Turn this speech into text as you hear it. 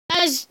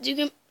Guys,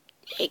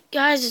 hey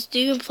guys, it's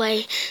Dugan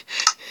Play.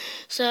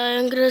 So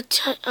I'm gonna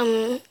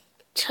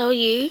tell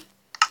you.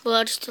 Well,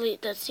 I'll just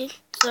delete that scene.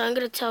 So I'm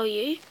gonna tell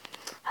you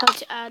how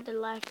to add the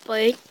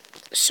lifeboat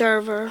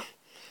server.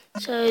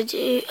 So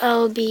do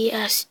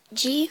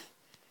LBSG.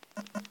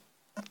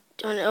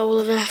 Don't all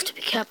of them have to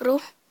be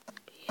capital.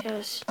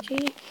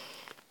 BSG.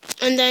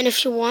 And then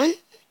if you want,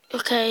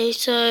 okay.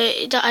 So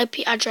the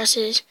IP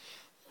addresses.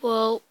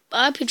 Well,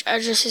 IP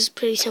address is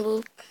pretty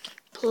simple.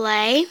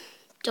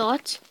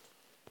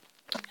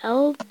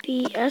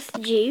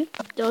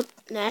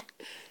 play.lbsg.net,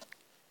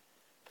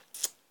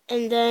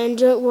 and then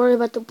don't worry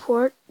about the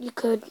port. You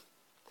could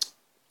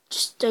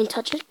just don't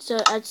touch it. So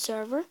add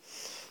server.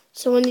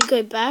 So when you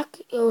go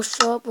back, it will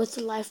show up with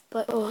the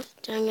lifeboat. Oh,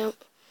 dang it!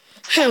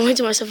 I went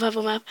to my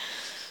survival map.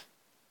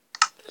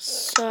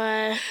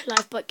 So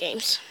lifeboat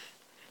games.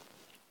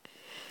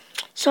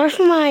 Sorry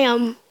for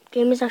my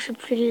game is actually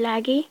pretty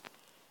laggy.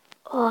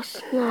 Oh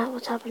snap!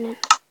 What's happening?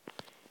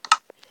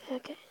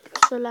 Okay,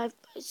 so live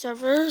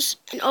servers,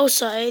 and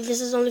also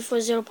this is only for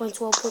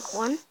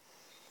 0.12.1.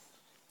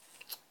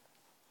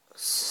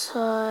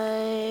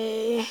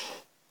 So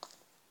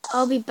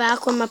I'll be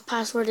back when my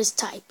password is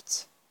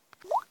typed.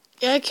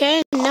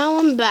 Okay, now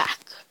I'm back.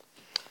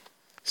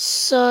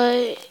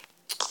 So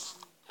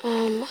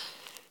this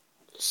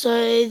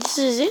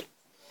is it.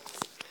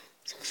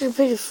 It's actually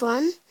pretty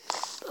fun,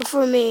 but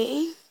for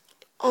me,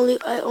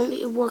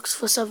 it works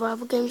for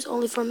survival games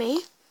only for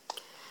me.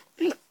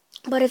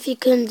 But if you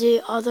can do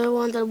other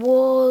ones, like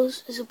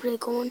Walls is a pretty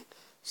cool one,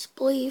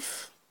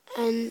 Spleef,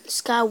 and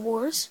Sky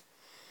Wars,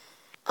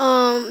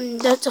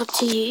 that's up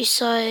to you.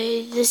 So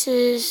this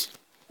is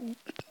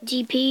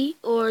DP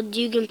or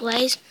Dugan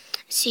Plays.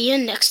 See you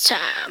next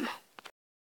time.